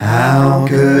How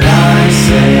could I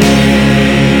say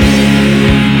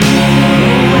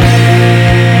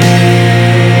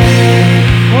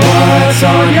what's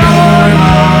on your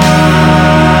mind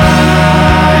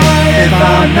if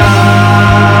I'm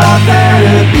not there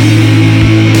to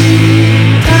be?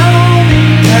 Tell me,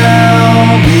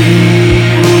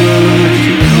 would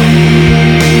you please?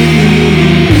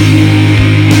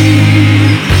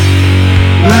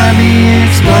 Let me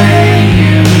explain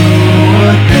you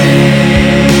a thing.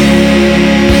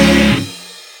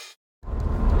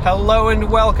 Hello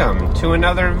and welcome to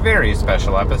another very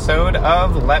special episode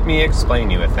of Let Me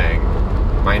Explain You a Thing.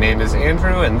 My name is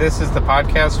Andrew, and this is the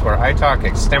podcast where I talk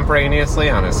extemporaneously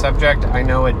on a subject I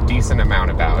know a decent amount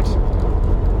about,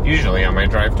 usually on my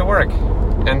drive to work.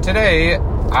 And today,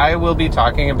 I will be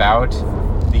talking about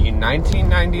the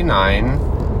 1999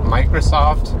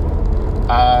 Microsoft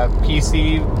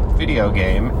PC video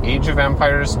game, Age of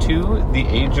Empires 2: The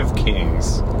Age of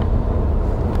Kings.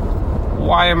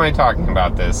 Why am I talking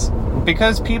about this?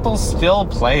 Because people still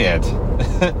play it,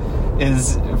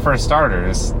 is for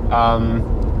starters.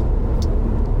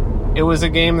 It was a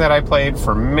game that I played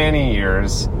for many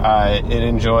years. It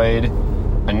enjoyed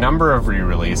a number of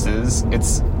re-releases.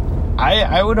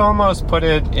 I would almost put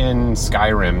it in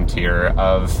Skyrim tier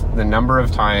of the number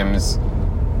of times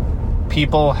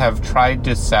people have tried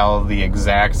to sell the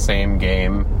exact same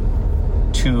game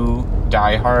to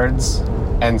diehards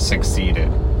and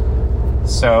succeeded.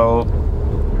 So,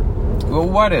 well,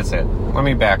 what is it? Let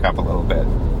me back up a little bit.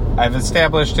 I've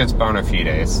established its bona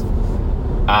fides.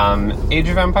 Age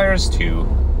of Empires 2,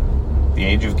 The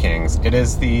Age of Kings. It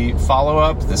is the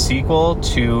follow-up, the sequel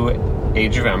to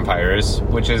Age of Empires,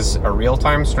 which is a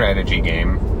real-time strategy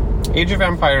game. Age of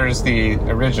Empires, the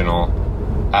original,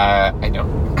 I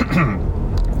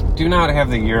do not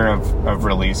have the year of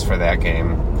release for that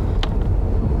game,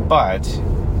 but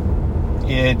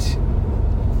it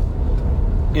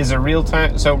is a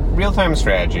real-time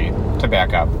strategy. To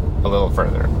back up a little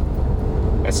further,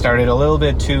 I started a little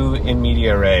bit too in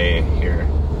media res here,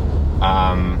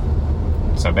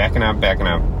 so backing up.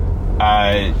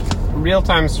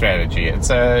 Real-time strategy, it's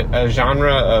a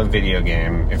genre of video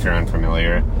game, if you're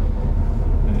unfamiliar,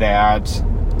 that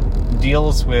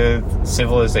deals with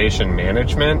civilization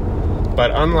management,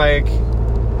 but unlike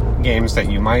games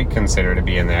that you might consider to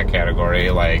be in that category,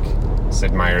 like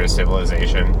Sid Meier's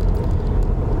Civilization,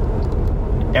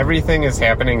 everything is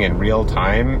happening in real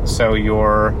time, so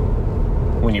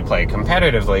when you play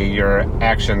competitively, your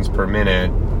actions per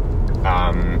minute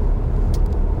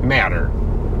matter.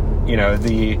 You know,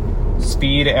 the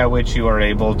speed at which you are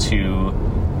able to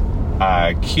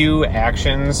queue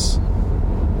actions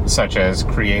such as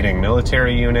creating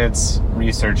military units,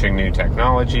 researching new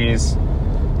technologies,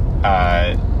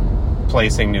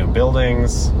 placing new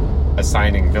buildings,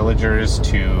 assigning villagers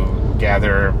to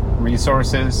gather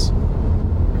resources.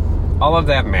 All of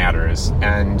that matters,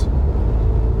 and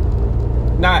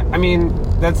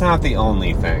that's not the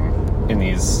only thing in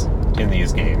these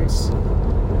games.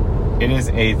 It is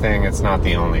a thing, it's not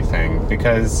the only thing,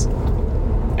 because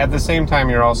at the same time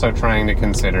you're also trying to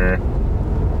consider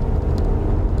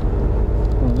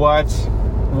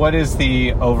what is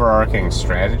the overarching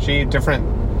strategy.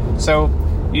 So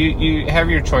you have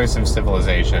your choice of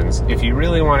civilizations. If you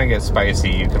really want to get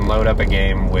spicy, you can load up a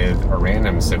game with a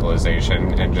random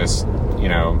civilization and just,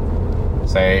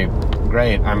 say,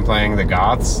 great, I'm playing the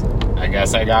Goths. I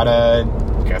guess I gotta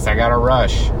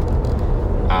rush.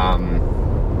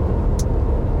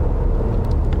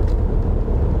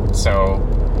 So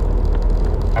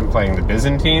I'm playing the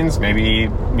Byzantines. Maybe,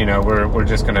 we're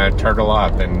just gonna turtle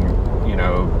up and,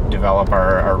 develop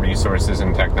our resources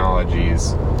and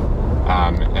technologies,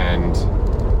 and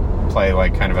play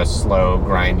like kind of a slow,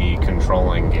 grindy,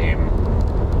 controlling game.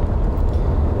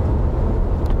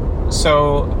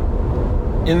 So,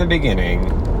 in the beginning,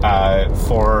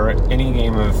 for any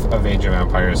game of Age of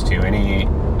Empires 2, any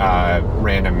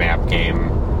random map game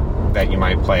that you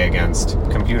might play against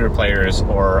computer players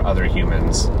or other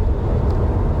humans,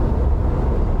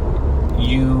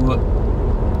 you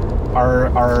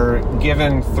are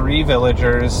given 3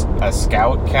 villagers, a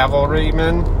scout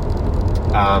cavalryman,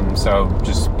 so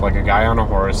just like a guy on a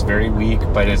horse, very weak,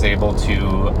 but is able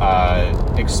to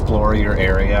explore your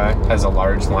area, has a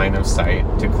large line of sight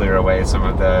to clear away some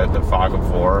of the fog of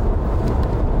war.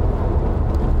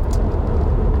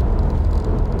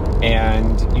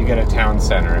 And you get a town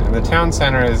center, and the town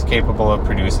center is capable of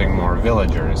producing more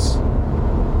villagers.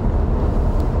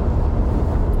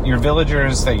 Your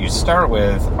villagers that you start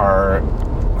with are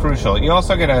crucial. You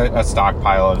also get a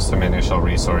stockpile of some initial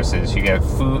resources. You get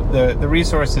food. The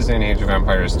resources in Age of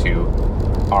Empires 2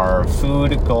 are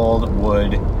food, gold,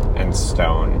 wood, and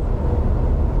stone.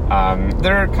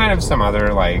 There are kind of some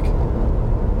other, like,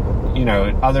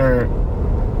 other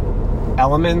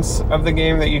elements of the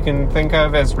game that you can think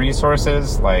of as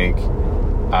resources, like,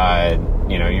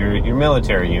 your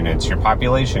military units, your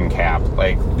population cap.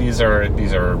 Like, these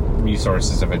are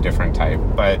resources of a different type.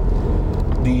 But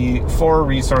the 4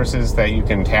 resources that you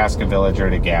can task a villager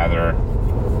to gather,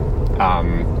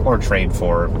 or trade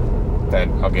for, that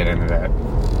I'll get into that,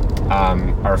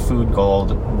 are food,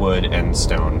 gold, wood, and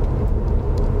stone.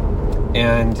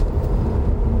 And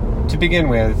to begin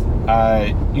with,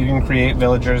 you can create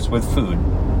villagers with food.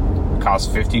 It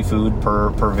costs 50 food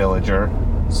per villager.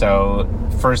 So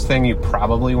first thing you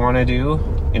probably want to do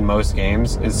in most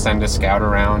games is send a scout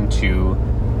around to,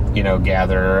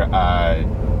 gather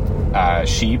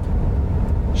sheep.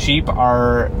 Sheep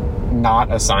are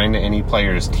not assigned to any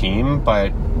player's team,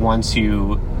 but once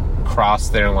you cross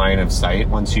their line of sight,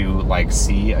 once you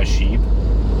see a sheep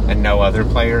and no other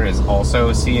player is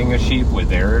also seeing a sheep with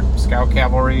their scout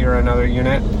cavalry or another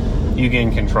unit, you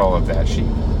gain control of that sheep.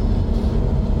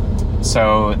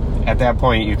 So at that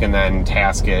point you can then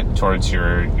task it towards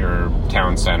your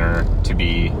town center to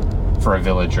be for a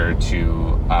villager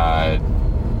to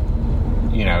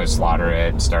slaughter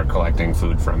it, start collecting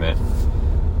food from it.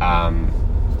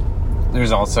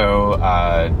 There's also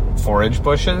forage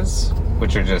bushes,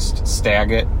 which are just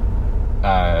stagnant.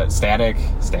 What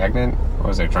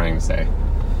was I trying to say?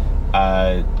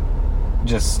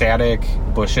 Just static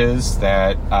bushes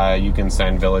that you can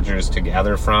send villagers to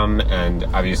gather from, and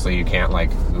obviously you can't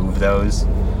move those.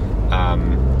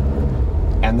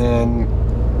 And then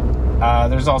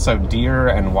there's also deer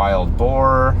and wild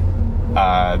boar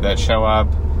that show up.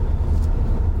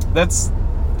 That's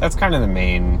kind of the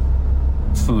main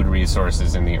food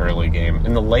resources in the early game.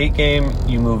 In the late game,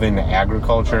 you move into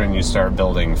agriculture and you start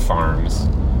building farms.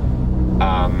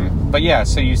 But yeah,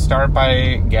 so you start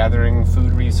by gathering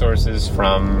food resources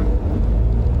from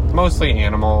mostly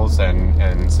animals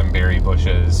and some berry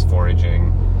bushes,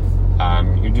 foraging.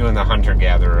 You're doing the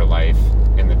hunter-gatherer life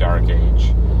in the Dark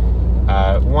Age.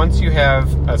 Once you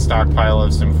have a stockpile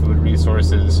of some food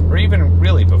resources, or even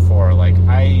really before,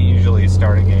 I usually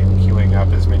start a game queuing up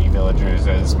as many villagers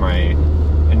as my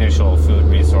initial food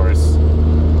resource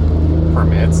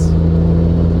permits.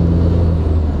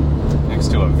 Next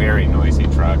to a very noisy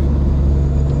truck.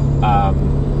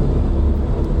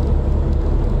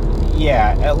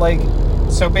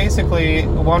 So basically,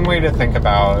 one way to think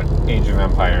about Age of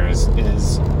Empires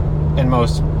is, in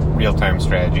most real-time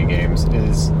strategy games,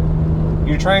 is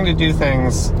you're trying to do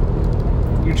things,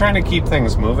 you're trying to keep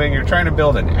things moving, you're trying to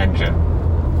build an engine.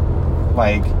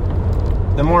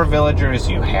 The more villagers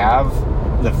you have,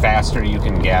 the faster you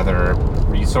can gather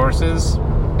resources.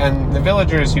 And the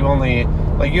villagers, you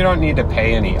don't need to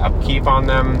pay any upkeep on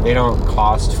them. They don't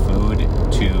cost food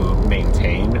to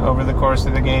maintain over the course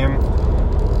of the game,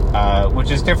 which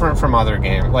is different from other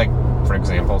games. For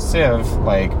example, Civ,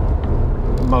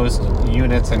 most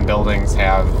units and buildings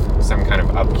have some kind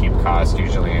of upkeep cost,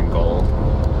 usually in gold.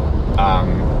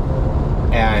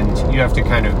 And you have to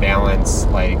kind of balance,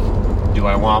 do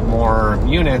I want more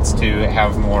units to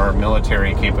have more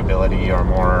military capability or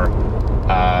more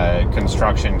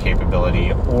construction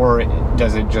capability, or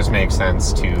does it just make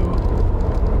sense to,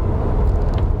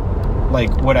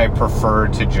 would I prefer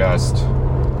to just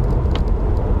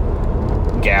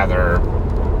gather,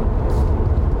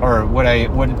 or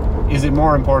is it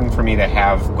more important for me to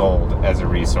have gold as a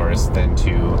resource than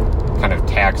to kind of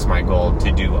tax my gold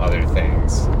to do other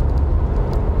things?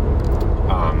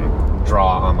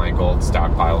 Draw on my gold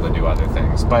stockpile to do other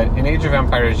things. But in Age of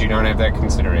Empires, you don't have that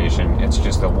consideration. It's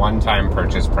just a one-time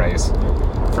purchase price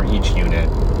for each unit.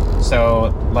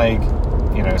 So,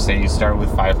 say you start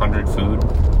with 500 food,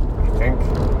 I think.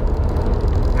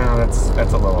 No,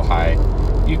 that's a little high.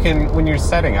 You can, when you're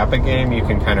setting up a game, you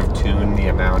can kind of tune the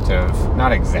amount of,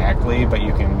 not exactly, but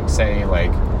you can say,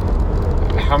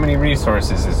 how many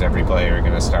resources is every player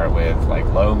going to start with?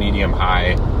 Low, medium,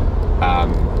 high.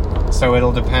 So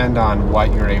it'll depend on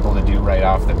what you're able to do right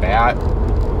off the bat,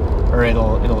 or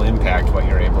it'll impact what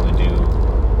you're able to do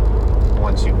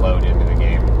once you load into the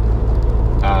game.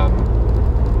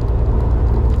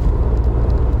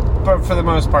 But for the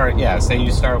most part, yeah, say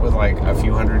you start with a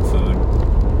few hundred food.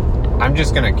 I'm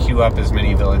just going to queue up as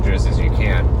many villagers as you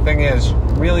can. Thing is,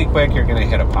 really quick, you're going to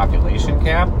hit a population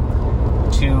cap.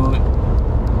 To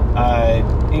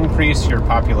increase your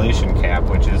population cap,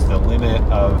 which is the limit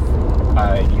of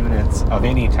units of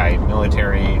any type,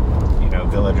 military,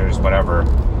 villagers, whatever,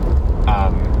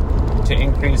 to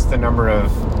increase the number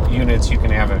of units you can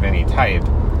have of any type,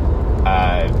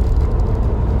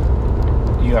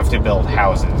 you have to build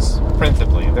houses,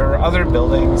 principally. There are other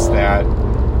buildings that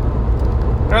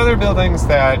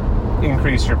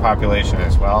increase your population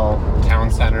as well.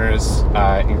 Town centers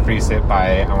increase it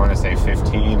by, I want to say,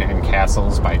 15, and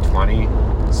castles by 20.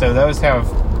 So those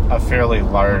have a fairly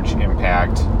large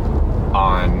impact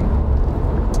on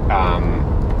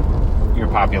your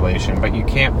population, but you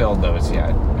can't build those yet.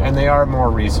 And they are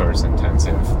more resource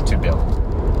intensive to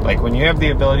build. Like, when you have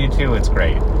the ability to, it's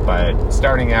great, but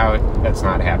starting out, that's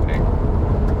not happening.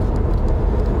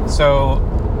 So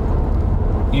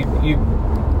you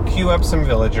queue up some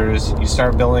villagers, you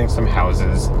start building some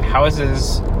houses.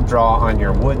 Houses draw on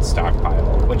your wood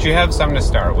stockpile, which you have some to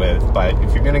start with, but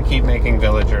if you're going to keep making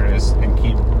villagers and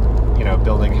keep,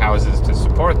 building houses to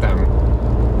support them.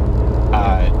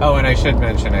 And I should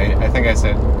mention, I think I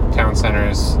said town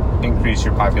centers increase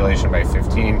your population by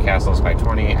 15, castles by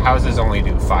 20. Houses only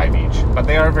do 5 each, but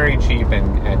they are very cheap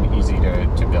and easy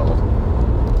to build.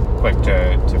 Quick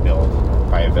to build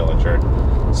by a villager.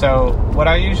 So what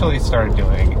I usually start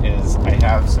doing is I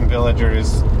have some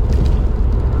villagers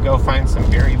go find some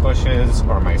berry bushes,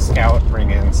 or my scout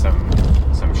bring in some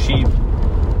sheep,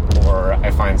 or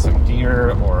I find some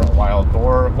deer or a wild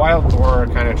boar. Wild boar are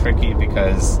kind of tricky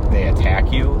because they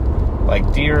attack you.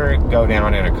 Like, deer go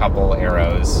down in a couple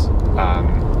arrows,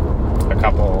 a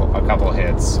couple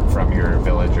hits from your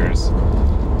villagers,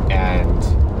 and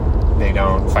they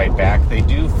don't fight back. They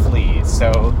do flee.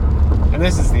 So, and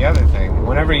this is the other thing,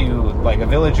 whenever a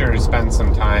villager spends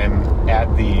some time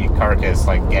at the carcass,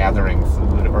 like gathering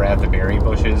food, or at the berry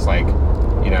bushes,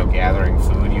 gathering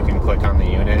food, you can click on the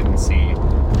unit and see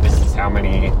this is how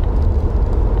many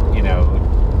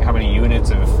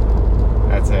units of,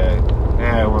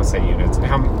 I won't say units,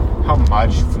 how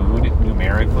much food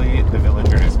numerically the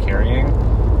villager is carrying.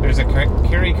 There's a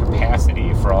carry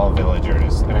capacity for all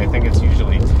villagers, and I think it's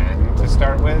usually 10 to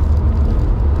start with.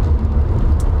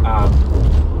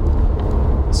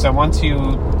 So once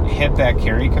you hit that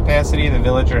carry capacity, the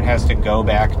villager has to go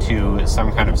back to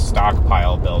some kind of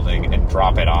stockpile building and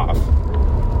drop it off.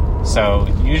 So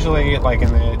usually, like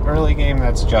in the early game,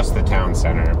 that's just the town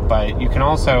center, but you can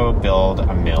also build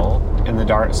a mill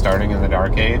starting in the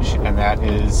Dark Age, and that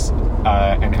is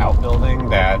an outbuilding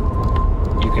that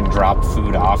you can drop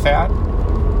food off at,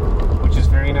 which is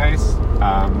very nice.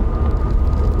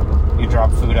 You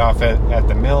drop food off at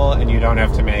the mill, and you don't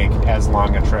have to make as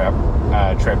long a trip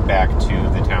back to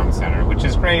the town center, which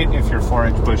is great if your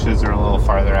forage bushes are a little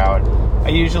farther out. I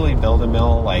usually build a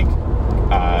mill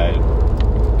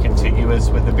contiguous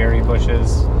with the berry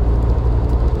bushes,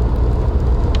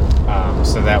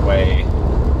 so that way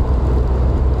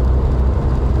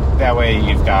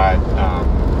you've got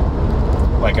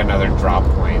another drop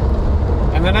point.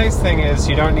 And the nice thing is,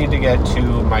 you don't need to get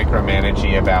too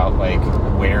micromanagey about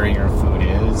where your food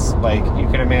is. You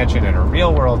can imagine in a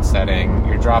real world setting,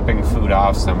 you're dropping food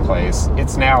off someplace,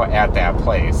 it's now at that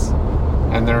place,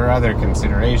 and there are other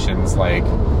considerations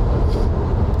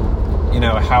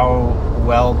how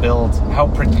well built, how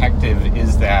protective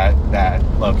is that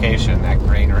location, that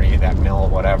granary, that mill,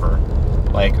 whatever.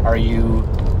 Are you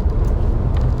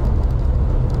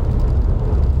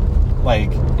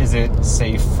is it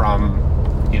safe from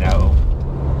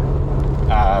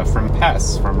from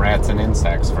pests, from rats and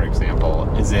insects, for example?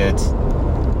 Is it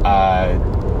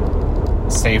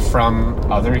safe from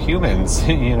other humans?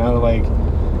 And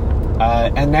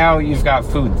now you've got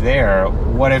food there.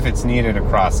 What if it's needed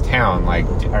across town?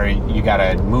 You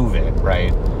gotta move it,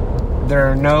 right? There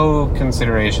are no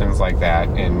considerations like that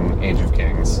in Age of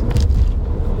Kings.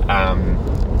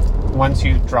 Once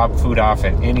you drop food off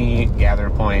at any gather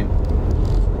point,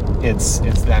 it's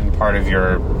then part of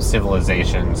your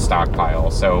civilization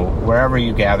stockpile. So wherever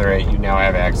you gather it, you now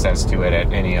have access to it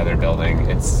at any other building.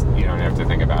 You don't have to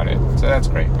think about it. So that's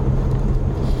great.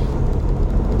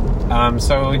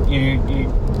 So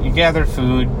you gather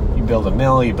food, you build a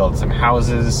mill, you build some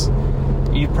houses.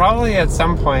 You probably at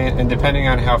some point, and depending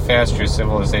on how fast your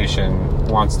civilization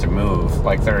wants to move,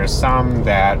 there are some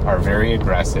that are very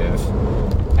aggressive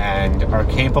and are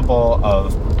capable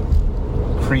of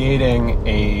creating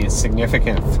a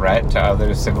significant threat to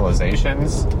other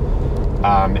civilizations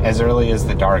as early as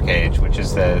the Dark Age, which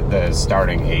is the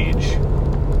starting age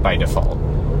by default.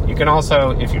 You can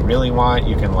also, if you really want,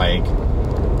 you can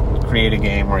create a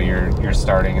game where you're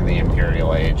starting in the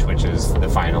Imperial Age, which is the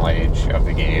final age of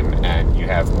the game, and you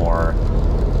have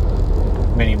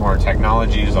many more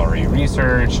technologies already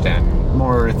researched and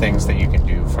more things that you can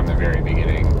do from the very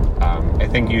beginning. I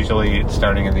think usually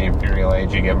starting in the Imperial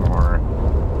Age, you get more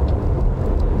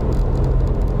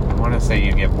want to say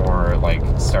you get more, like,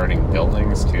 starting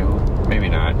buildings, too. Maybe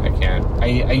not. I can't.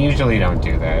 I usually don't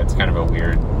do that. It's kind of a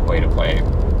weird way to play,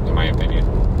 in my opinion.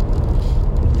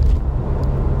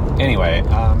 Anyway,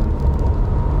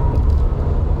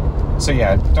 so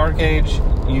yeah, Dark Age,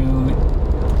 you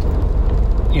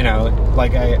know,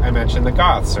 like I mentioned the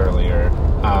Goths earlier,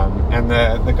 and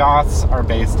the Goths are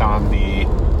based on the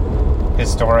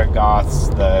historic Goths,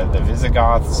 the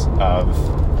Visigoths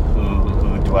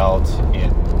who dwelled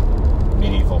in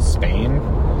medieval Spain.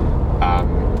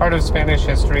 Part of Spanish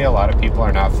history a lot of people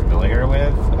are not familiar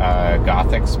with,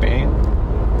 Gothic Spain.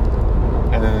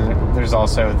 And then there's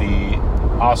also the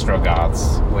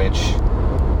Ostrogoths, which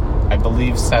I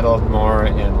believe settled more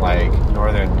in, like,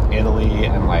 northern Italy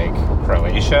and, like,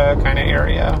 Croatia kind of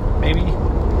area, maybe.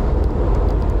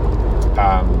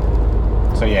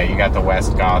 So yeah, you got the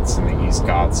West Goths and the East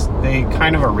Goths. They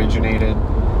kind of originated...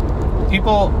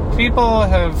 People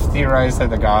have theorized that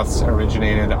the Goths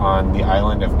originated on the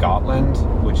island of Gotland,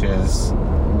 which is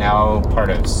now part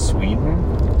of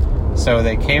Sweden. So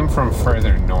they came from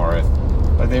further north,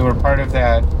 but they were part of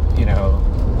that, you know,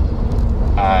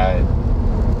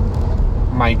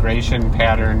 migration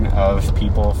pattern of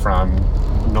people from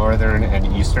Northern and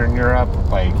Eastern Europe,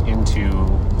 like, into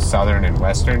Southern and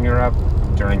Western Europe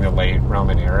during the late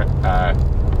Roman era,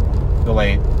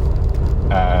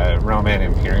 Roman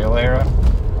imperial era.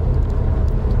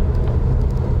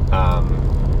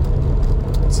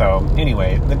 So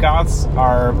anyway, the Goths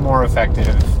are more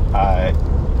effective,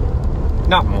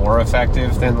 not more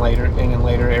effective than in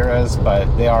later eras, but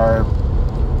they are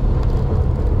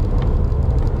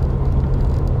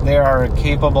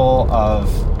capable of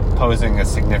posing a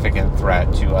significant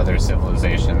threat to other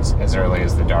civilizations as early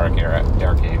as the Dark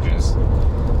Ages.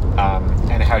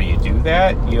 And how do you do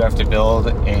that? You have to build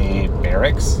a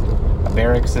barracks. A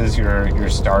barracks is your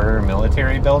starter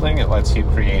military building. It lets you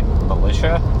create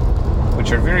militia,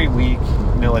 which are very weak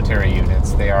military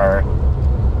units. They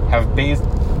have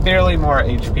barely more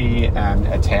HP and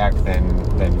attack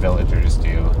than villagers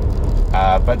do.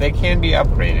 But they can be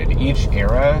upgraded. Each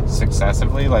era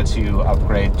successively lets you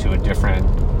upgrade to a different,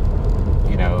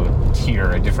 you know,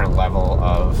 tier, a different level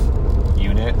of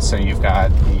unit. So you've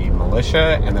got the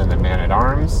militia, and then the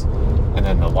man-at-arms, and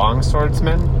then the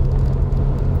longswordsmen,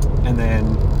 and then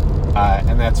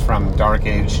and that's from Dark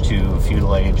Age to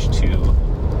Feudal Age to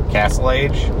Castle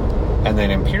Age. And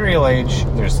then Imperial Age,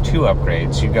 there's 2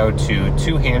 upgrades. You go to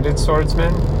two-handed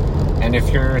swordsmen, and if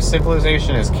your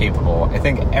civilization is capable, I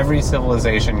think every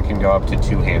civilization can go up to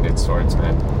two-handed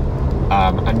swordsmen.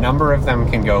 A number of them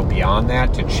can go beyond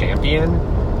that to champion,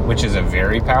 which is a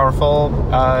very powerful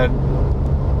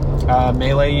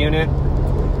melee unit.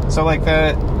 So, like,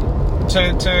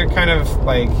 to kind of,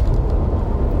 like,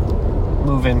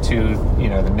 move into, you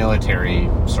know, the military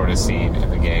sort of scene in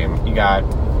the game, you got...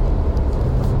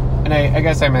 And I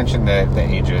guess I mentioned the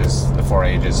ages, the 4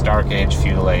 ages: Dark Age,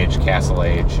 Feudal Age, Castle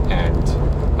Age, and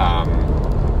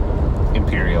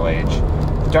Imperial Age.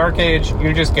 Dark Age,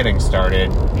 you're just getting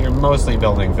started. You're mostly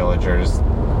building villagers.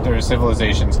 There are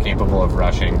civilizations capable of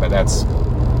rushing, but that's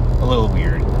a little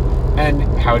weird. And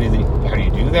how do you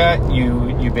do that?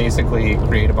 You basically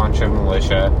create a bunch of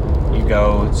militia. You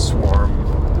go swarm.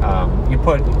 You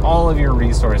put all of your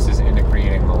resources into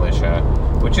creating militia,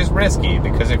 which is risky,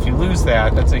 because if you lose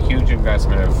that, that's a huge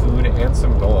investment of food and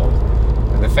some gold.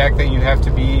 And the fact that you have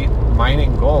to be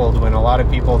mining gold when a lot of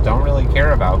people don't really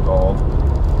care about gold,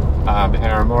 and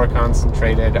are more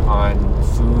concentrated on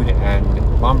food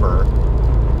and lumber,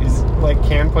 is, like,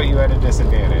 can put you at a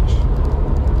disadvantage.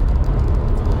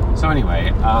 So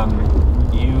anyway,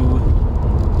 you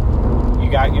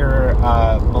got your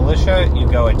militia. You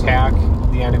go attack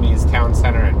the enemy's town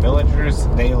center and villagers.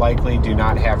 They likely do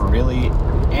not have really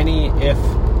any, if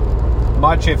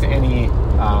any,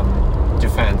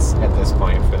 defense at this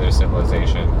point for their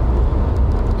civilization.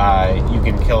 You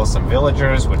can kill some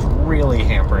villagers, which really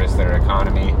hampers their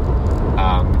economy.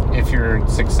 If you're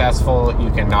successful, you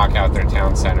can knock out their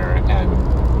town center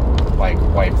and, like,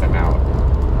 wipe them out.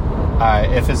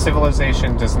 If a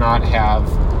civilization does not have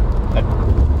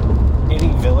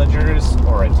any villagers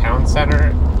or a town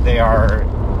center, they are...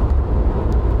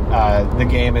 the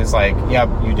game is like, yep,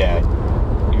 you dead.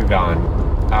 You're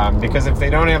gone. Because if they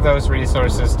don't have those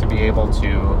resources to be able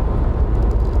to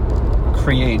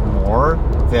create more,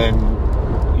 then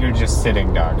you're just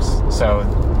sitting ducks. So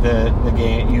the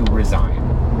game, you resign,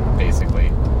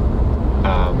 basically.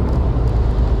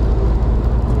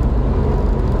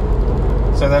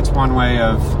 So that's one way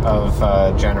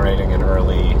of generating an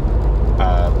early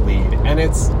lead. And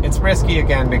it's risky,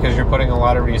 again, because you're putting a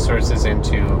lot of resources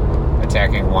into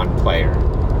attacking one player.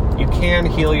 You can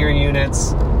heal your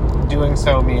units, doing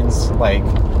so means like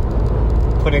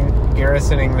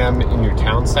garrisoning them in your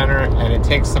town center, and it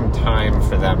takes some time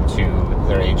for them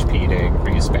their HP to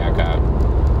increase back up.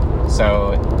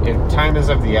 So time is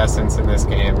of the essence in this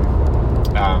game.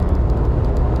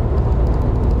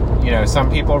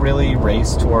 Some people really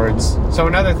race towards... So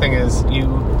another thing is,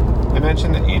 I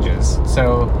mentioned the ages.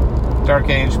 So Dark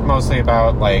Age, mostly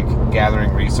about like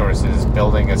gathering resources,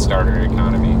 building a starter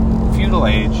economy. Feudal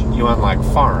Age, you unlock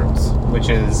farms, which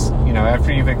is,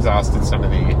 after you've exhausted some of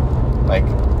the like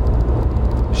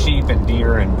sheep and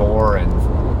deer and boar and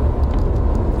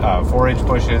forage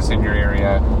bushes in your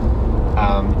area,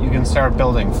 you can start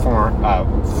building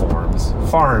farms,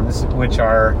 which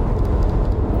are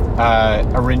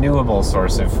a renewable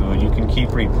source of food. You can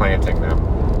keep replanting them.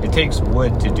 It takes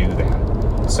wood to do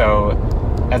that. So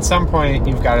at some point,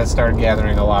 you've got to start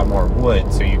gathering a lot more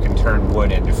wood so you can turn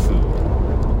wood into food.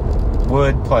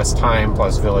 Wood plus time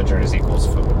plus villagers equals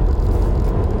food.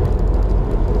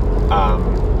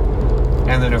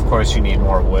 And then, of course, you need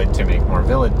more wood to make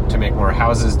more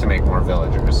houses, to make more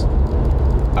villagers.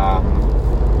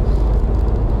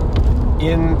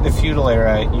 In the feudal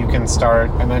era, you can start...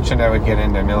 I mentioned I would get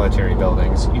into military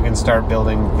buildings. You can start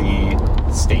building the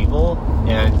stable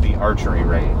and the archery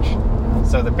range.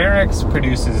 So the barracks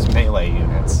produces melee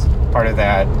units, part of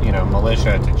that,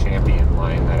 militia to champion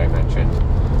line that I mentioned.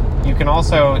 You can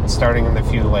also, starting in the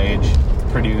feudal age,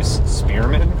 produce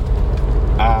spearmen,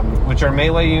 which are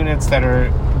melee units that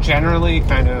are generally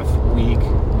kind of weak.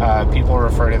 People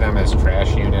refer to them as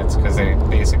trash units because they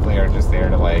basically are just there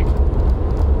to, like,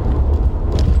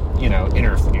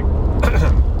 interfere.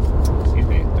 Excuse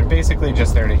me. They're basically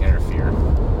just there to interfere.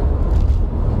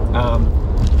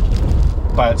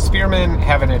 But spearmen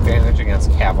have an advantage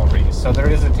against cavalry, so there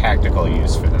is a tactical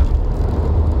use for them.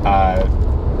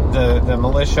 The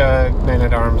militia,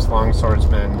 men-at-arms, long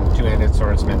swordsmen, two-handed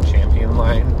swordsmen, champion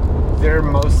line, they're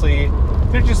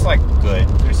just, like, good.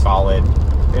 They're solid.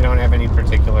 They don't have any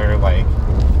particular, like,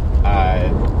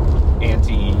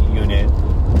 anti-unit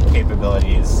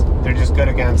capabilities. They're just good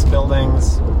against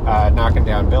buildings, knocking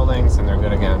down buildings, and they're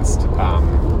good against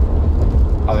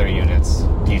other units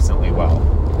decently well.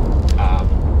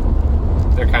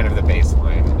 They're kind of the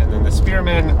baseline. And then the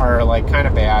spearmen are, like, kind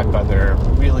of bad, but they're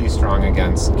really strong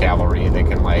against cavalry. They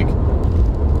can, like,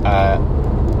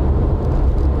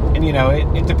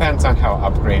 it depends on how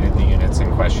upgraded the units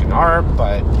in question are,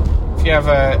 but if you have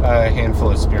a handful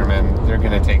of spearmen, they're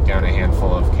going to take down a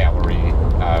handful of cavalry,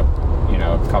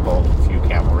 few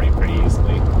cavalry pretty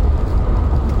easily.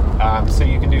 So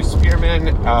you can do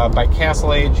spearmen. By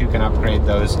Castle Age, you can upgrade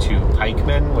those to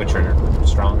pikemen, which are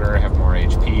stronger, have more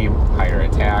HP, higher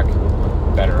attack,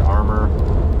 better armor.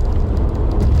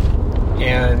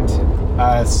 And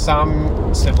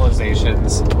some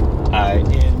civilizations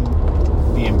in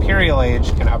the Imperial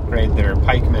Age can upgrade their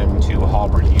pikemen to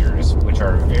halberdiers, which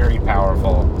are very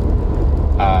powerful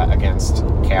against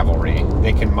cavalry.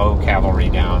 They can mow cavalry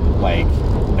down like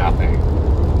nothing.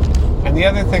 And the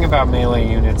other thing about melee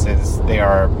units is they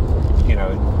are,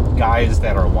 guys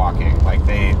that are walking. Like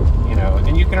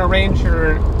and you can arrange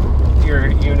your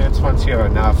units once you have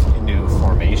enough into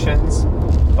formations,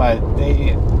 but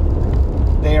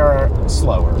they are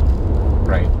slower,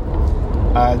 right?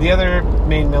 The other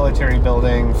main military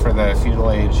building for the feudal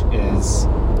age is...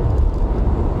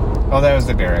 that was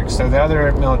the barracks. So the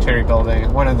other military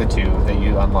building, one of the two that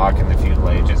you unlock in the feudal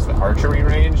age, is the archery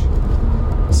range.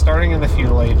 Starting in the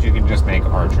feudal age, you can just make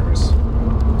archers.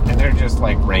 And they're just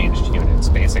like ranged units,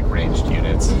 basic ranged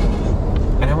units.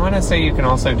 And I want to say you can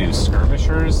also do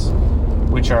skirmishers,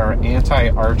 which are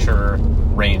anti-archer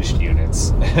ranged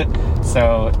units.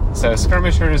 So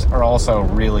skirmishers are also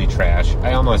really trash.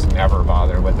 I almost never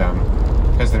bother with them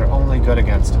because they're only good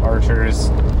against archers.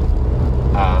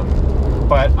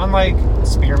 But unlike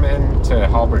spearmen to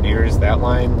halberdiers, that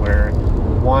line where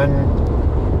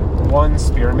one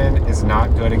spearman is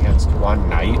not good against one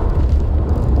knight,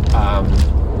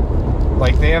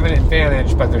 they have an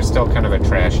advantage, but they're still kind of a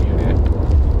trash unit.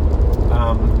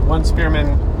 One spearman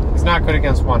is not good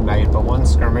against one knight, but one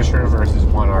skirmisher versus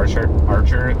one archer,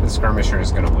 the skirmisher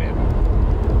is going to win.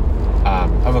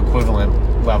 Of equivalent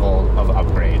level of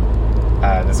upgrade,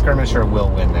 the skirmisher will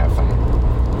win that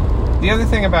fight. The other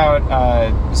thing about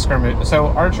so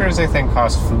archers, I think,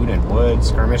 cost food and wood.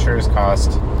 Skirmishers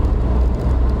cost...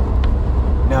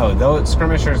 No, though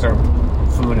skirmishers are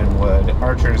food and wood.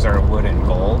 Archers are wood and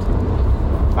gold.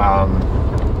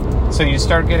 So you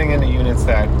start getting into units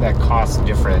that cost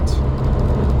different.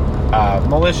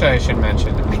 Militia, I should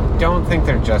mention. I don't think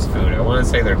they're just food. I want to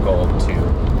say they're gold, too.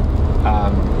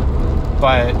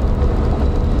 But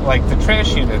like the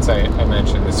trash units I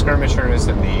mentioned, the skirmishers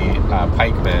and the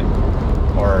pikemen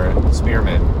or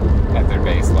spearmen at their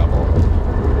base level,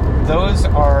 those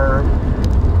are,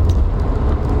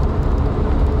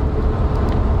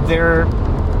 they're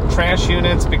trash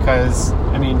units because,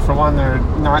 I mean, for one, they're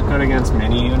not good against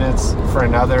many units. For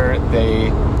another,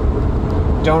 they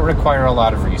don't require a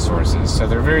lot of resources, so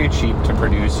they're very cheap to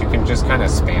produce. You can just kind of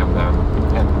spam them,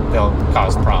 and they'll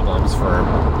cause problems for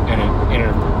an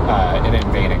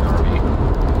invading army.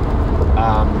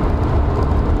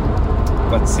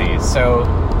 Let's see. So,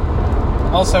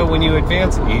 also, when you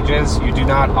advance ages, you do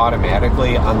not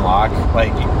automatically unlock,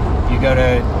 like, you go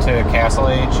to Castle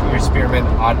Age, your spearmen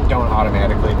don't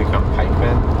automatically become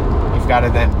pikemen. You've got to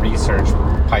then research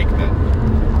pikemen.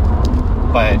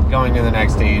 But going to the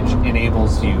next stage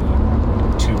enables you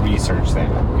to research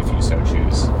that, if you so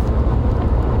choose.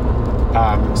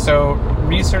 So,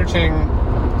 researching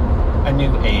a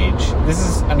new age. This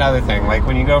is another thing. Like,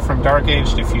 when you go from Dark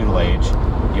Age to Feudal Age,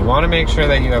 you want to make sure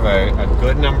that you have a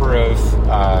good number of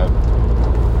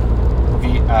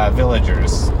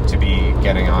villagers to be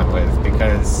getting on with,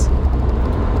 because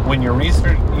when you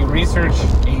research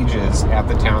ages at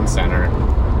the town center,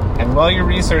 and while you're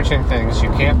researching things, you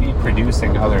can't be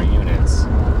producing other units.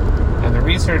 And the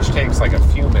research takes like a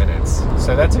few minutes.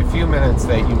 So that's a few minutes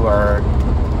that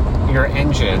your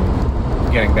engine,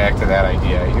 getting back to that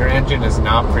idea, your engine is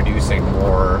not producing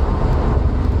more,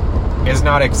 is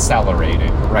not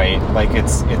accelerating, right? Like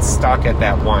it's stuck at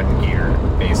that one gear,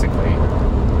 basically.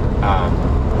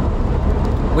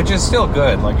 Which is still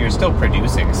good. Like, you're still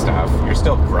producing stuff, you're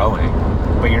still growing,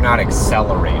 but you're not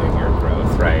accelerating your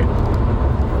growth, right?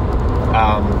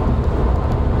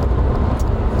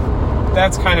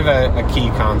 That's kind of a key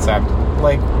concept.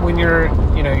 Like, when you're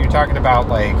talking about,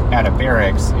 like, at a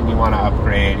barracks and you want to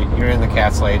upgrade, you're in the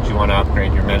Castle Age, you want to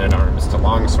upgrade your men-at-arms to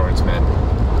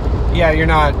longswordsmen. Yeah, you're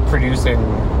not producing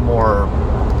more,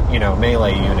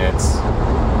 melee units.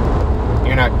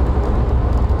 You're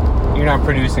not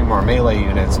producing more melee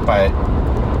units, but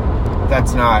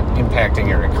that's not impacting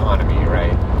your economy,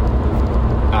 right?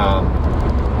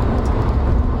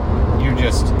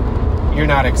 You're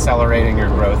not accelerating your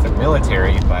growth of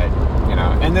military, but,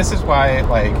 and this is why,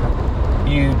 like,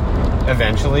 you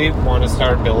eventually want to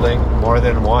start building more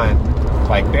than one,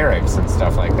 like, barracks and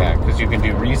stuff like that, because you can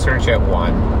do research at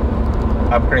one,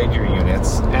 upgrade your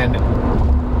units, and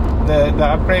the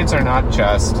upgrades are not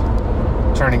just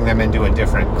turning them into a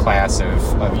different class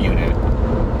of unit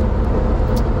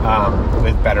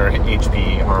with better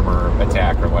HP, armor,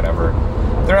 attack, or whatever.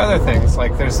 There are other things,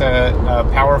 like there's a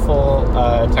powerful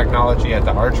technology at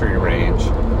the archery range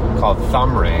called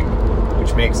Thumb Ring,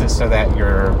 which makes it so that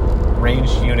your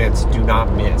ranged units do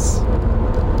not miss.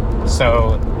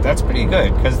 So that's pretty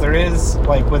good, because there is,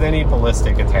 like with any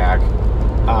ballistic attack,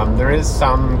 there is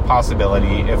some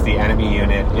possibility, if the enemy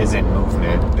unit is in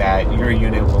movement, that your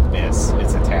unit will miss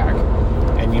its attack.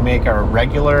 And you make a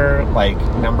regular, like,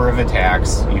 number of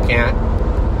attacks. You can't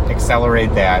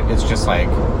accelerate that. It's just like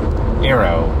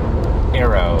arrow,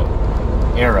 arrow,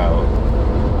 arrow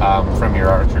from your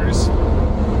archers.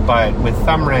 But with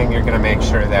Thumb Ring, you're going to make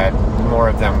sure that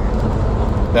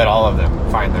that all of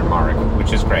them find their mark,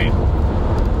 which is great.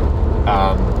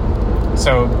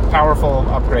 So powerful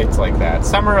upgrades like that.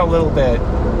 Some are a little bit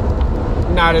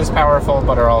not as powerful,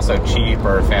 but are also cheap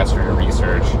or faster to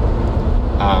research.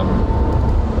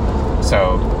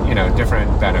 So,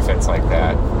 different benefits like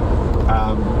that.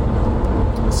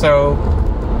 So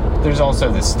there's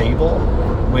also the stable,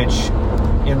 which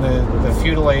in the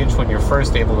feudal age, when you're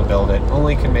first able to build it,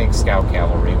 only can make scout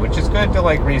cavalry, which is good to,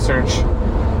 like,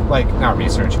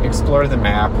 explore the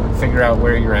map, figure out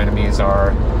where your enemies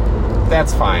are.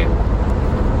 That's fine.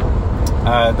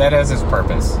 That has its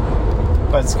purpose.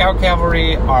 But scout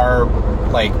cavalry are,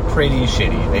 like, pretty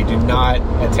shitty. They do not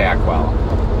attack well.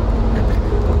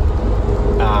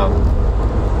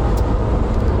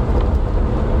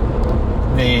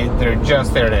 They're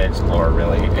just there to explore,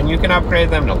 really. And you can upgrade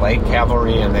them to light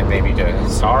cavalry and then maybe to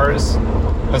hussars.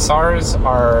 Hussars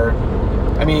are,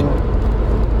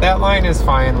 that line is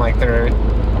fine. Like, they're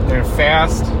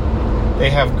fast. They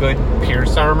have good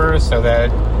pierce armor so that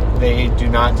they do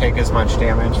not take as much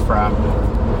damage from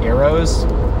arrows.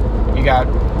 You got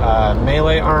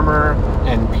melee armor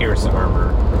and pierce armor.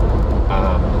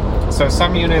 So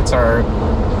some units are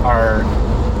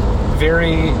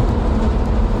very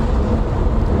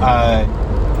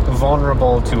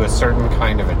vulnerable to a certain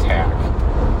kind of attack.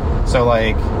 So,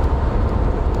 like,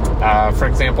 for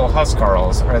example,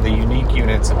 Huskarls are the unique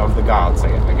units of the Goths.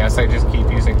 I guess I just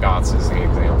keep using Goths as the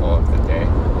example of the day.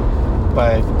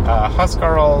 But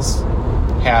Huskarls,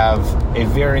 have a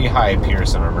very high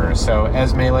pierce armor. So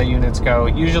as melee units go,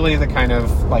 usually the kind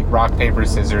of like rock, paper,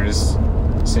 scissors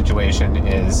situation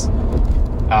is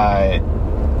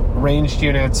ranged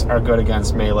units are good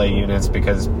against melee units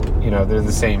because, you know, they're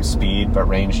the same speed, but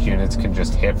ranged units can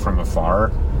just hit from afar.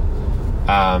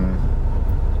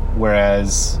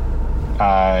 Whereas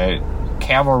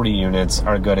cavalry units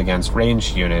are good against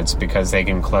ranged units because they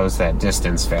can close that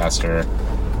distance faster.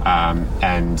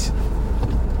 And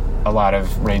a lot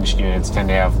of ranged units tend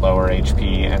to have lower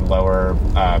HP and lower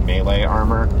melee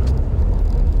armor.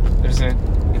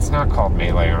 It's not called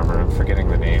melee armor, I'm forgetting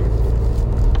the name.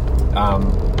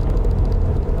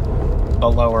 A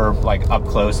lower, like,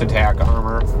 up-close attack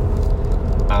armor.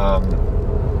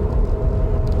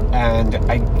 And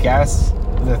I guess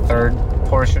the third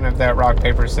portion of that rock,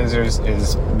 paper, scissors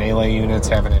is melee units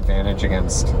have an advantage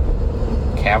against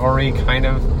cavalry, kind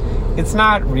of. It's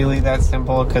not really that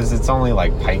simple because it's only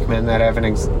like pikemen that have an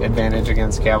advantage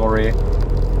against cavalry,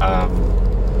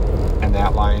 and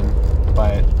that line.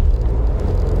 But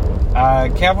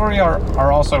cavalry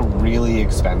are also really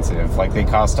expensive. Like, they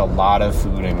cost a lot of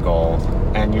food and gold.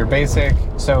 And your basic...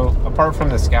 So, apart from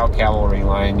the scout cavalry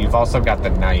line, you've also got the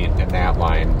knight in that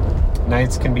line.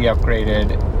 Knights can be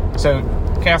upgraded. So,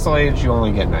 Castle Age, you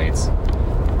only get knights.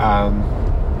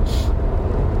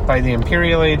 By the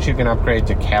Imperial Age, you can upgrade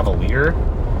to Cavalier,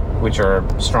 which are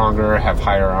stronger, have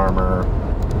higher armor,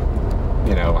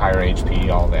 you know, higher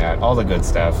HP, all that, all the good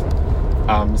stuff.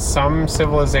 Some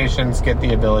civilizations get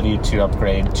the ability to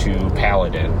upgrade to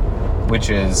Paladin, which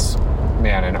is,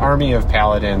 man, an army of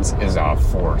Paladins is a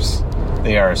force.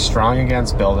 They are strong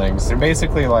against buildings. They're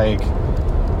basically like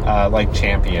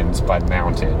champions, but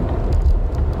mounted.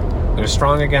 They're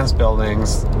strong against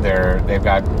buildings. They've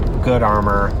got good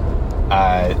armor.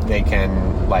 They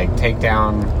can, like, take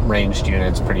down ranged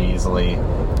units pretty easily.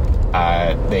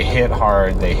 They hit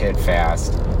hard. They hit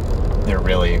fast. They're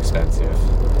really expensive.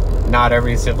 Not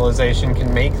every civilization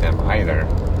can make them either.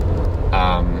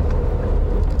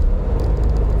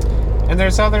 And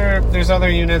there's other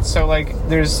units. So, like,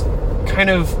 there's kind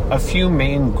of a few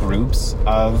main groups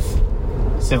of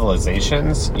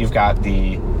civilizations. You've got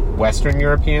the Western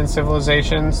European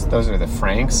civilizations. Those are the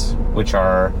Franks, which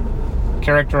are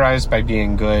characterized by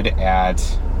being good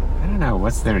at, I don't know,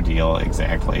 what's their deal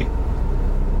exactly?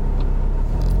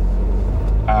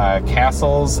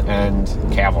 Castles and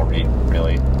cavalry,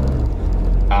 really.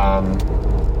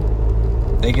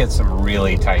 They get some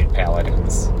really tight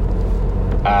paladins.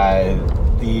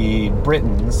 The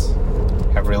Britons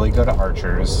have really good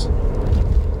archers.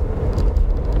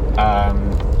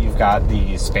 You've got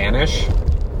the Spanish.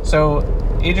 So,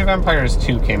 Age of Empires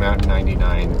 2 came out in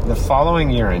 99. The following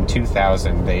year, in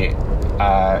 2000, they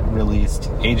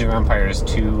released Age of Empires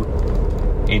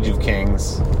 2, Age of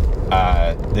Kings,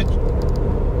 the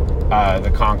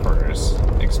Conquerors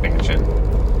expansion.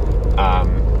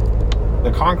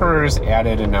 The Conquerors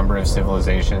added a number of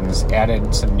civilizations,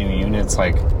 added some new units,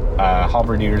 like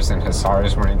halberdiers and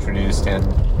hussars were introduced in,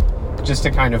 just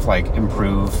to kind of, like,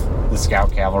 improve the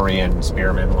scout cavalry and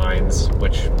spearmen lines,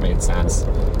 which made sense.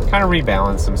 Kind of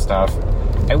rebalance some stuff.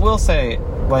 I will say,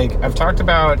 like, I've talked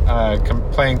about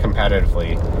playing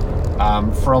competitively.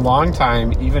 For a long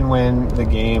time, even when the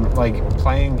game, like,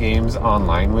 playing games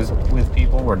online with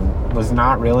people was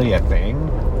not really a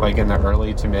thing. Like, in the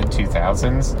early to mid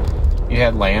 2000s, you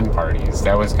had LAN parties.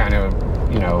 That was kind of,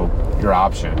 you know, your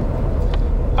option.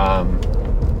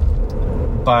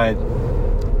 But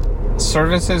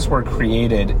services were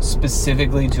created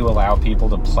specifically to allow people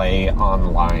to play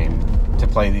online, to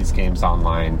play these games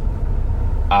online.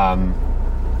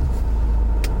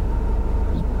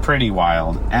 Pretty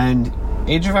wild. And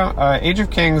Age of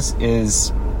Kings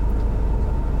is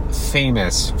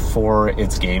famous for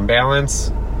its game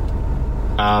balance.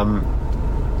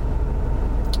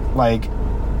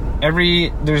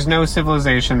 There's no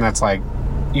civilization that's, like,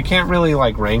 you can't really,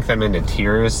 like, rank them into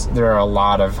tiers. There are a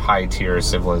lot of high tier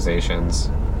civilizations,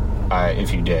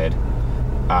 if you did.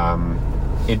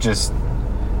 It just,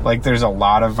 like, there's a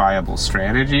lot of viable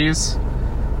strategies.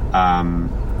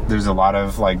 There's a lot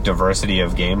of, like, diversity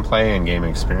of gameplay and game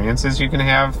experiences you can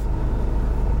have.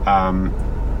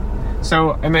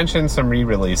 So I mentioned some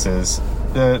re-releases.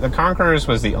 The Conquerors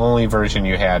was the only version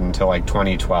you had until, like,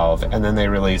 2012, and then they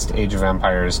released Age of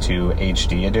Empires 2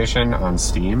 HD Edition on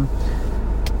Steam.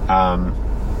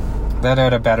 That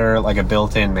had a better, like, a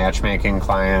built-in matchmaking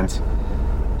client.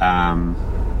 And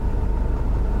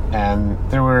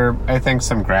there were, I think,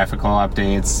 some graphical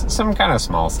updates, some kind of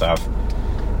small stuff.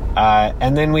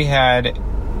 And then we had,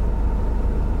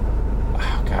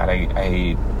 oh God,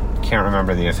 I can't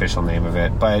remember the official name of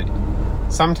it, but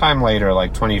sometime later,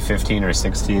 like 2015 or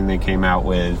 16, they came out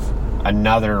with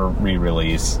another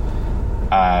re-release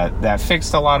that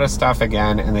fixed a lot of stuff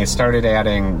again, and they started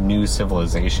adding new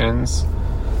civilizations.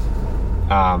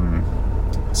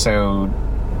 So,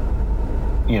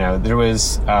 you know, there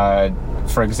was,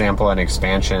 for example, an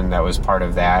expansion that was part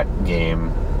of that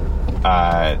game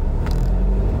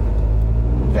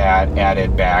that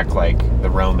added back, like, the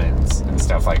Romans and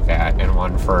stuff like that, and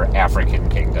one for African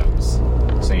kingdoms.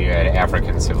 So you had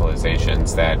African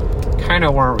civilizations that kind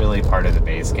of weren't really part of the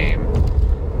base game.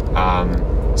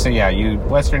 So yeah,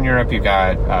 Western Europe, you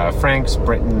got Franks,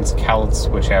 Britons, Celts,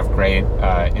 which have great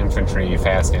infantry,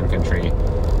 fast infantry,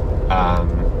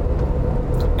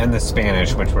 and the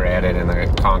Spanish, which were added in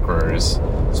the Conquerors.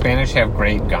 Spanish have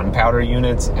great gunpowder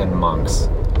units and monks.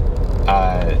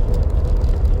 I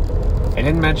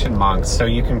didn't mention monks, so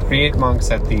you can create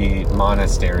monks at the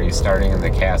monastery starting in the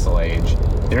Castle Age.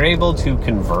 They're able to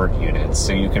convert units,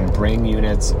 so you can bring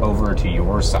units over to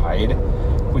your side,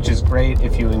 which is great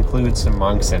if you include some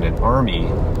monks in an army.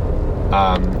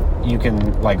 You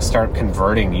can, like, start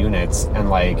converting units, and,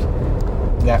 like,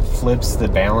 that flips the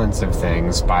balance of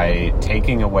things by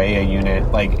taking away a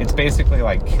unit. Like, it's basically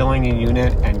like killing a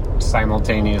unit and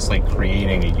simultaneously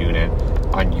creating a unit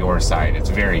on your side. It's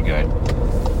very good.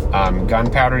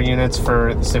 Gunpowder units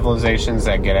for civilizations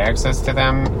that get access to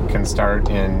them can start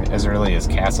in as early as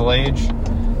Castle Age.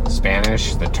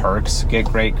 Spanish, the Turks get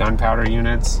great gunpowder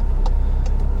units.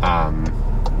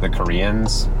 The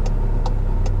Koreans.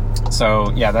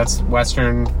 So, yeah, that's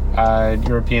Western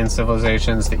European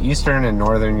civilizations. The Eastern and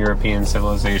Northern European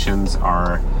civilizations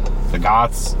are the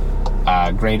Goths,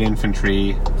 great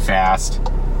infantry, fast,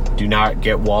 do not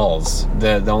get walls.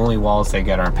 The only walls they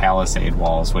get are palisade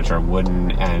walls, which are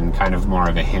wooden and kind of more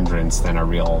of a hindrance than a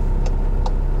real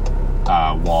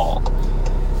wall.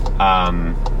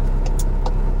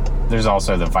 There's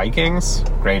also the Vikings,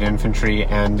 great infantry,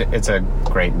 and it's a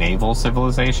great naval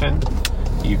civilization.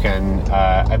 You can,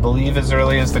 I believe as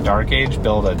early as the Dark Age,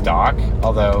 build a dock,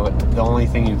 although the only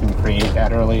thing you can create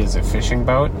that early is a fishing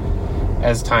boat.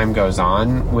 As time goes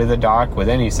on with a dock, with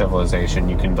any civilization,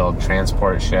 you can build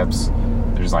transport ships.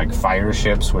 There's like fire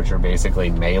ships, which are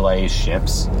basically melee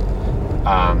ships.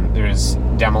 There's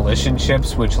demolition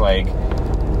ships, which like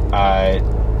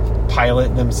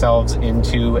pilot themselves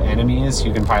into enemies.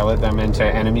 You can pilot them into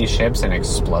enemy ships and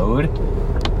explode,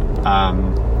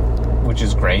 which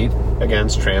is great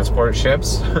against transport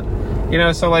ships. You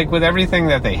know, so like with everything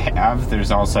that they have, there's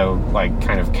also like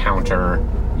kind of counter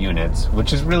units,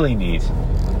 which is really neat.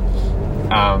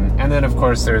 And then of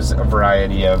course there's a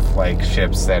variety of like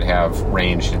ships that have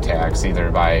ranged attacks, either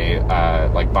by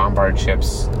like bombard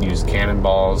ships use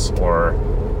cannonballs, or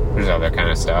there's other kind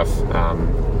of stuff.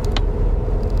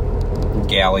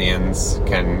 Galleons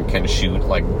can shoot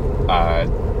like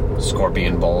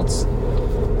scorpion bolts.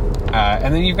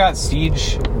 And then you've got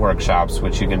siege workshops,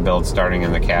 which you can build starting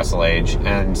in the Castle Age.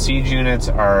 And siege units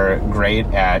are great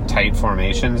at tight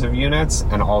formations of units,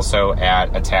 and also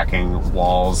at attacking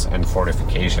walls and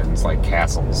fortifications like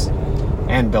castles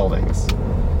and buildings.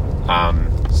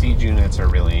 Siege units are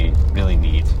really, really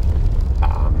neat.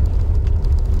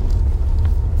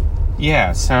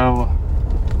 Yeah, so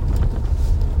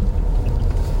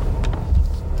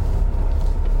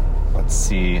let's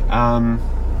see.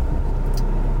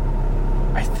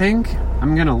 I think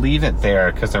I'm going to leave it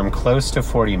there because I'm close to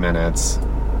 40 minutes.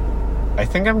 I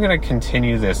think I'm going to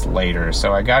continue this later.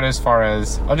 So I got as far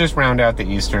as, I'll just round out the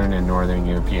Eastern and Northern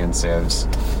European civs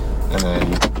and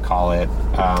then call it.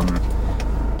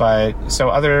 But so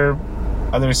other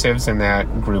civs in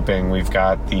that grouping, we've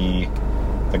got the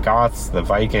Goths, the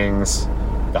Vikings,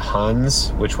 the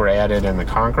Huns, which were added in the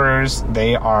Conquerors.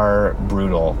 They are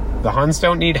brutal. The Huns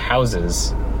don't need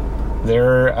houses.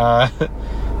 Their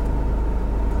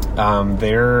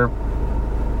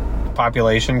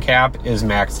population cap is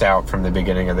maxed out from the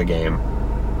beginning of the game,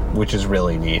 which is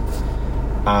really neat.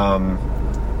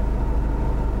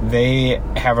 They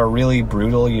have a really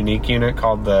brutal, unique unit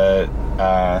called the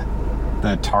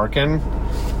Tarkin.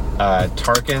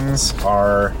 Tarkins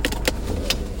are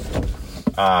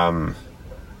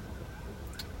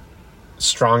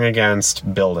strong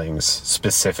against buildings,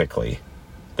 specifically.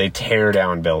 They tear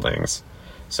down buildings.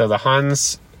 So the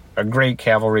Huns, a great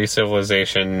cavalry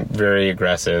civilization, very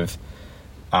aggressive,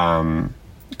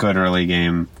 good early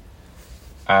game.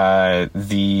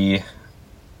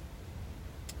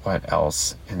 What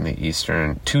else in the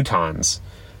Eastern? Teutons.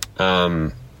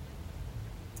 The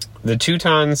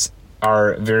Teutons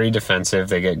are very defensive.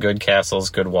 They get good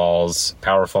castles, good walls,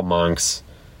 powerful monks,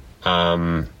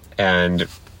 and a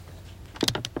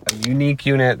unique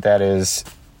unit that is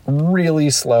really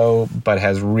slow, but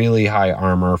has really high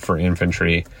armor for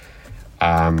infantry.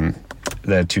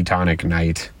 The Teutonic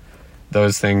Knight.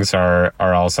 Those things are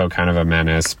also kind of a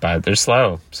menace, but they're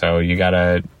slow. So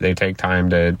they take time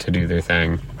to do their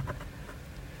thing.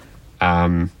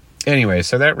 Anyway,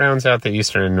 so that rounds out the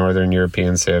Eastern and Northern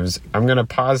European civs. I'm going to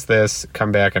pause this,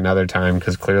 come back another time,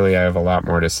 because clearly I have a lot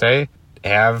more to say.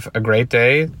 Have a great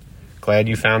day. Glad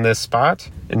you found this spot.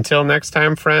 Until next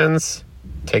time, friends,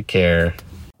 take care.